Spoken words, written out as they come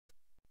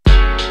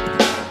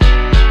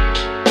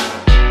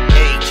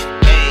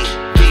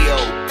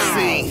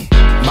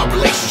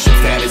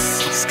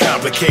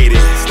complicated.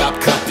 Stop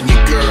cuffing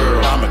your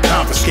girl, I'ma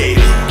confiscate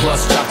it.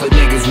 Plus chocolate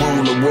niggas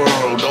rule the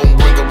world. Don't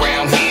bring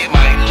around here,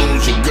 might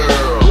lose your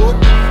girl.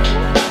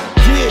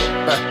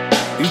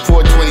 Yeah, you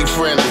 420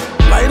 friendly.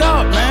 Light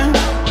up, man.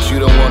 But you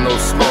don't want no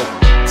smoke.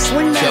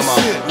 Swing that Come on.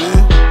 shit,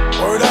 man.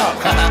 Word up.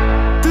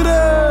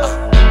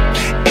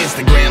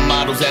 Instagram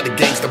models at a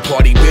gangster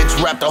party.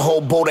 Bitch wrapped the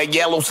whole boat that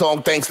yellow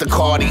song thanks to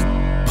Cardi.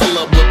 Pull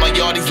up with my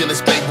yardies in a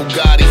spank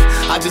Bugatti.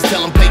 I just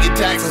tell them pay your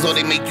taxes or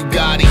they make you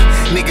Gotti.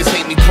 Niggas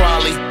hate me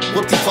probably,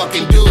 what they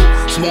fucking do?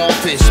 Small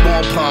fish,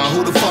 small pond,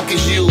 who the fuck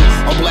is you?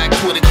 On Black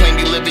Twitter claim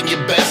you living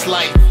your best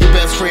life. Your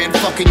best friend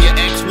fucking your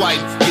ex-wife.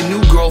 Your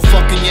new girl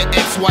fucking your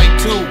ex-wife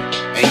too.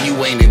 And you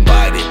ain't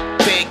invited.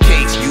 Bad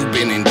case, you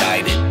been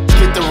indicted.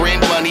 Split the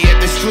rent money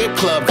at the strip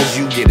club cause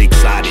you get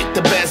excited.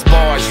 The best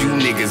bars, you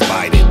niggas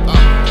bite it.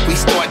 We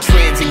start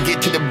trends and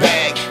get to the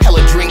bag.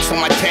 Hella drinks on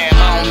my tab,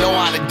 I don't know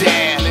how to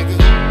dab.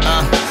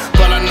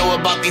 But I know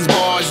about these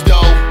bars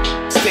though.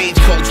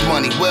 Stagecoach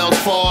money, Wells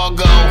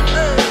Fargo.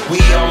 We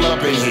all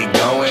up in here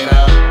going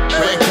up.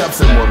 Red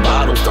cups and more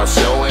bottles start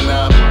showing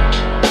up.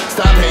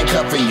 Stop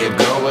handcuffing your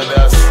girl with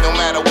us. No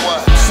matter what,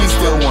 she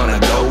still wanna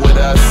go with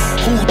us.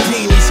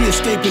 Houdini, she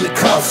escaping the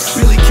cuffs.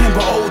 Billy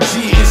Kimber OG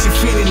and she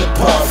feeling the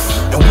puff.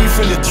 And we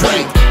finna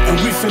drink, and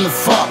we finna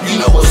fuck. You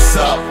know what's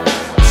up.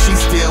 She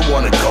still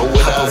wanna go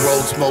with us.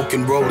 Road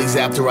smoking rollies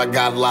after I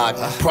got locked.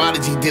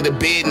 Prodigy did a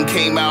bid and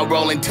came out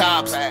rolling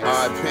tops.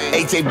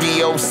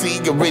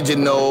 HAVOC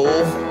original.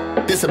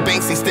 This a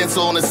Banksy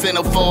stencil on the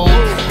centerfold.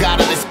 Got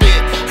her to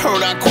spit,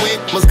 heard I quit.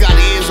 Must got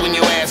ears on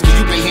your ass cause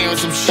you been hearing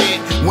some shit.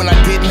 When I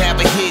didn't have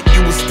a hit,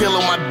 you was still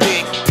on my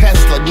dick.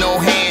 Tesla, no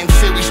hands,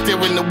 Siri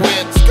steering the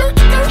whip.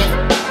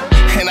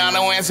 And I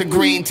don't answer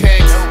green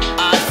text.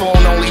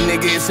 iPhone only,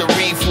 nigga, it's a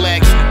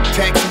reflex.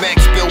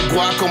 Tex-Mex, spill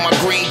guac on my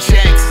green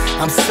checks.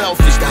 I'm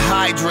selfish, the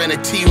Hydra and a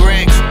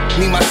T-Rex.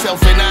 Me,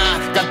 myself, and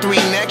I got 3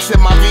 necks in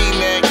my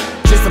V-neck.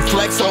 Just a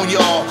flex on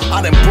y'all.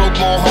 I done broke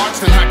more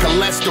hearts than high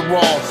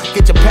cholesterol.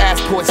 Get your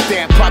passport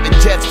stamp, private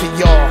jets for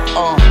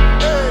y'all.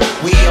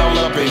 We all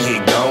up in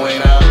here going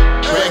up.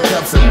 Red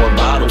cups and more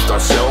bottles start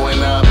showing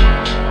up.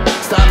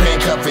 Stop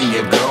handcuffing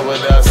your girl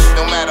with us.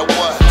 No matter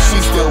what, she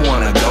still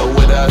wanna go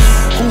with us.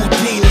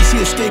 Houdini,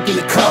 she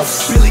escaping the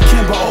cuffs. Billy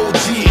Kimber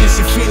OG and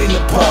she feeling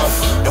the puff.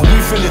 And we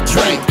finna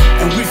drink,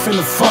 and we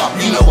finna fuck.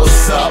 You know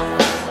what's up.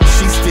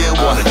 She still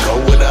wanna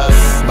go with us.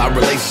 My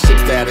relationship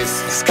status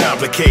is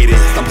complicated.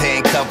 Stop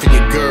handcuffing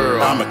your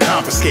girl, I'ma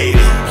confiscate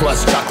it.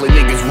 Plus chocolate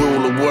niggas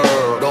rule the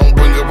world.